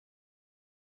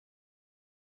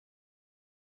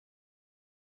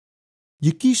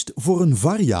Je kiest voor een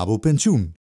variabel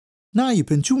pensioen. Na je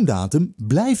pensioendatum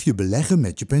blijf je beleggen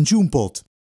met je pensioenpot.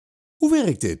 Hoe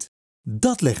werkt dit?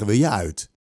 Dat leggen we je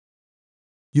uit.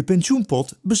 Je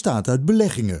pensioenpot bestaat uit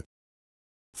beleggingen.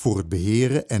 Voor het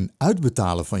beheren en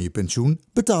uitbetalen van je pensioen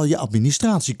betaal je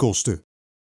administratiekosten.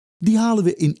 Die halen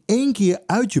we in één keer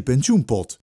uit je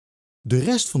pensioenpot. De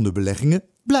rest van de beleggingen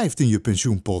blijft in je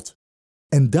pensioenpot.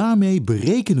 En daarmee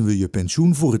berekenen we je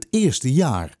pensioen voor het eerste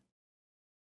jaar.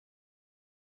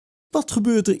 Wat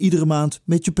gebeurt er iedere maand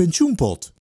met je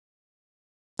pensioenpot?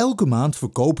 Elke maand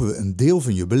verkopen we een deel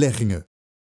van je beleggingen.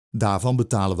 Daarvan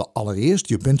betalen we allereerst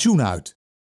je pensioen uit.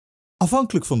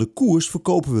 Afhankelijk van de koers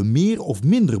verkopen we meer of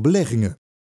minder beleggingen.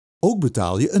 Ook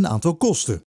betaal je een aantal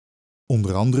kosten.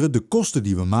 Onder andere de kosten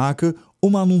die we maken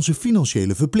om aan onze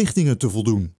financiële verplichtingen te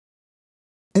voldoen.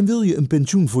 En wil je een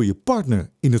pensioen voor je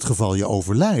partner in het geval je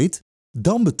overlijdt,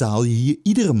 dan betaal je hier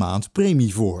iedere maand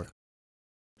premie voor.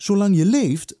 Zolang je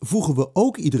leeft voegen we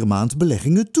ook iedere maand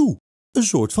beleggingen toe, een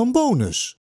soort van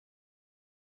bonus.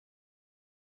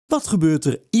 Wat gebeurt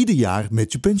er ieder jaar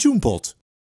met je pensioenpot?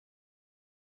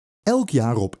 Elk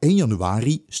jaar op 1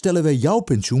 januari stellen wij jouw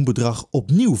pensioenbedrag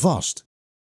opnieuw vast.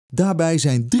 Daarbij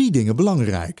zijn 3 dingen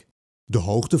belangrijk: de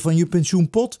hoogte van je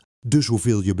pensioenpot, dus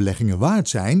hoeveel je beleggingen waard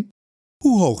zijn,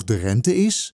 hoe hoog de rente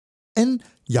is en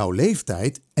jouw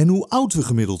leeftijd en hoe oud we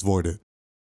gemiddeld worden.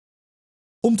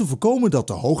 Om te voorkomen dat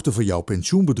de hoogte van jouw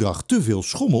pensioenbedrag te veel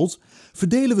schommelt,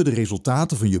 verdelen we de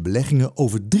resultaten van je beleggingen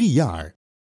over 3 jaar.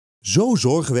 Zo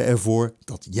zorgen we ervoor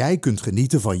dat jij kunt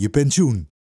genieten van je pensioen.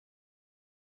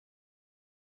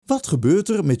 Wat gebeurt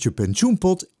er met je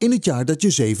pensioenpot in het jaar dat je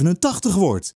 87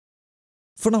 wordt?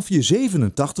 Vanaf je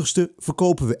 87ste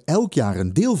verkopen we elk jaar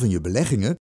een deel van je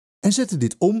beleggingen en zetten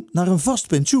dit om naar een vast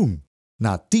pensioen.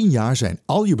 Na 10 jaar zijn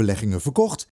al je beleggingen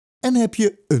verkocht en heb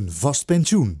je een vast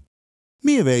pensioen.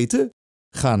 Meer weten?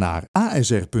 Ga naar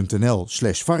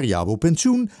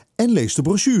a.s.r.nl/variabelpensioen en lees de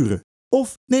brochure.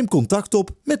 Of neem contact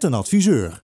op met een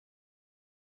adviseur.